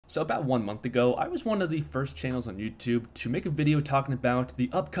So about 1 month ago, I was one of the first channels on YouTube to make a video talking about the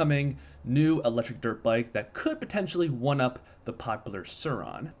upcoming new electric dirt bike that could potentially one-up the popular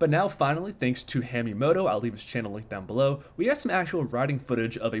Sur-Ron. But now finally, thanks to Hamimoto, I'll leave his channel link down below, we have some actual riding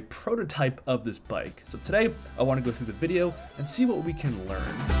footage of a prototype of this bike. So today, I want to go through the video and see what we can learn.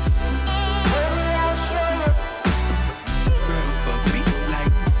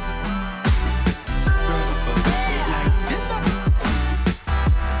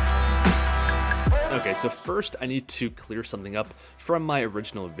 Okay, so first I need to clear something up from my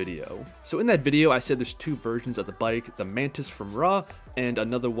original video. So in that video, I said there's two versions of the bike, the Mantis from rawrr and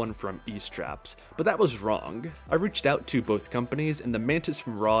another one from E-Straps, but that was wrong. I reached out to both companies and the Mantis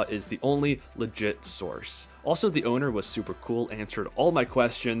from rawrr is the only legit source. Also, the owner was super cool, answered all my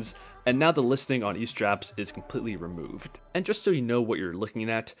questions, and now the listing on E-Straps is completely removed. And just so you know what you're looking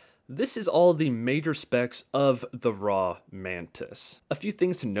at, this is all the major specs of the rawrr Mantis. A few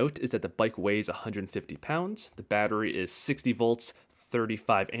things to note is that the bike weighs 150 pounds, the battery is 60 volts,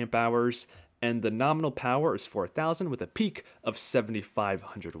 35 amp hours, and the nominal power is 4,000 with a peak of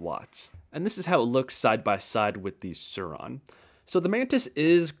 7,500 watts. And this is how it looks side by side with the Sur-Ron. So the Mantis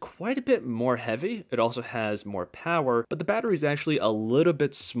is quite a bit more heavy, it also has more power, but the battery is actually a little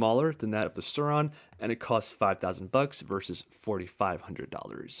bit smaller than that of the Sur-Ron, and it costs $5,000 versus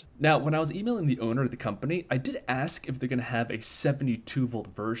 $4,500. Now, when I was emailing the owner of the company, I did ask if they're gonna have a 72 volt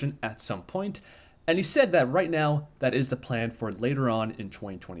version at some point, and he said that right now, that is the plan for later on in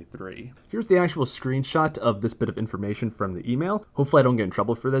 2023. Here's the actual screenshot of this bit of information from the email. Hopefully I don't get in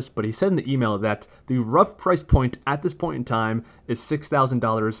trouble for this, but he said in the email that the rough price point at this point in time is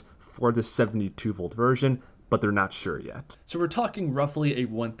 $6,000 for the 72 volt version, but they're not sure yet. So we're talking roughly a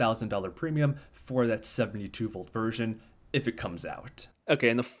 $1,000 premium for that 72 volt version if it comes out. Okay,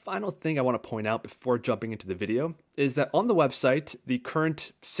 and the final thing I want to point out before jumping into the video is that on the website, the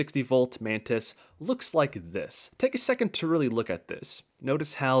current 60 volt Mantis looks like this. Take a second to really look at this.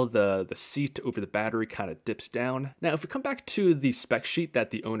 Notice how the seat over the battery kind of dips down. Now, if we come back to the spec sheet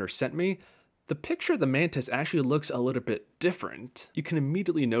that the owner sent me, the picture of the Mantis actually looks a little bit different. You can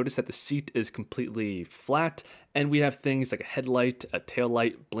immediately notice that the seat is completely flat, and we have things like a headlight, a tail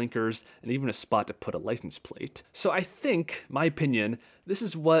light, blinkers, and even a spot to put a license plate. So I think, my opinion, this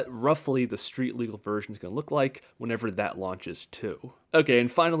is what roughly the street legal version is going to look like whenever that launches too. Okay, and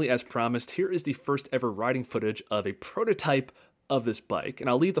finally, as promised, here is the first ever riding footage of a prototype of this bike, and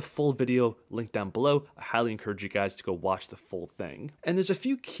I'll leave the full video linked down below. I highly encourage you guys to go watch the full thing. And there's a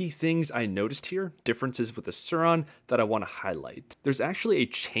few key things I noticed here, differences with the Sur-Ron, that I want to highlight. There's actually a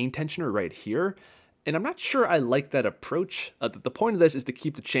chain tensioner right here, and I'm not sure I like that approach. The point of this is to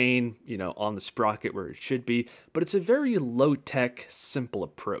keep the chain, on the sprocket where it should be, but it's a very low-tech, simple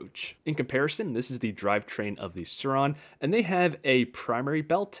approach. In comparison, this is the drivetrain of the Sur-Ron, and they have a primary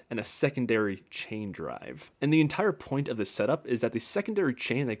belt and a secondary chain drive. And the entire point of this setup is that the secondary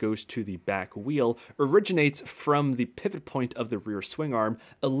chain that goes to the back wheel originates from the pivot point of the rear swing arm,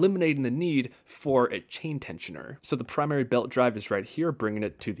 eliminating the need for a chain tensioner. So the primary belt drive is right here, bringing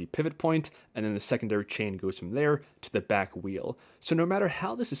it to the pivot point, and then the secondary chain goes from there to the back wheel. So no matter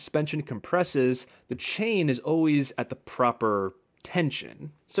how the suspension compresses, the chain is always at the proper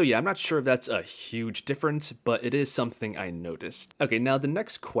tension. So yeah, I'm not sure if that's a huge difference, but it is something I noticed. Okay, now the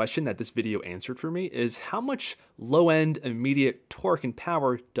next question that this video answered for me is how much low-end immediate torque and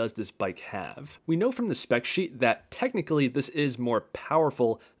power does this bike have? We know from the spec sheet that technically this is more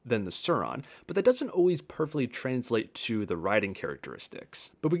powerful than the Sur-Ron, but that doesn't always perfectly translate to the riding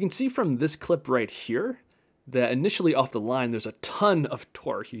characteristics. But we can see from this clip right here that initially off the line, there's a ton of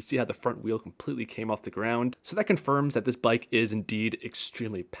torque. You see how the front wheel completely came off the ground. So that confirms that this bike is indeed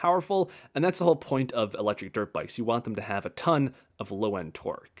extremely powerful, and that's the whole point of electric dirt bikes. You want them to have a ton of low-end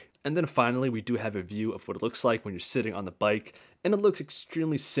torque. And then finally, we do have a view of what it looks like when you're sitting on the bike, and it looks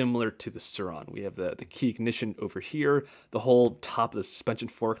extremely similar to the Sur-Ron. We have the key ignition over here. The whole top of the suspension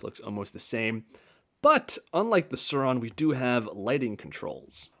fork looks almost the same. But unlike the Sur-Ron, we do have lighting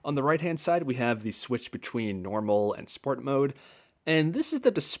controls. On the right-hand side, we have the switch between normal and sport mode. And this is the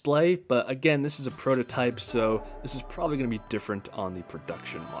display, but again, this is a prototype, so this is probably going to be different on the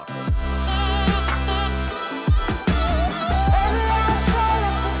production model.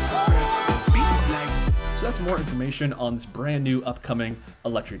 So that's more information on this brand new upcoming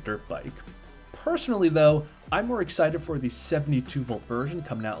electric dirt bike. Personally though, I'm more excited for the 72 volt version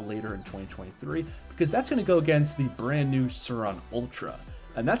coming out later in 2023 because that's going to go against the brand new Sur-Ron Ultra.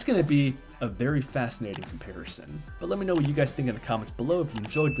 And that's going to be a very fascinating comparison. But let me know what you guys think in the comments below. If you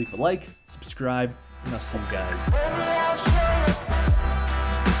enjoyed, leave a like, subscribe, and I'll see you guys next time.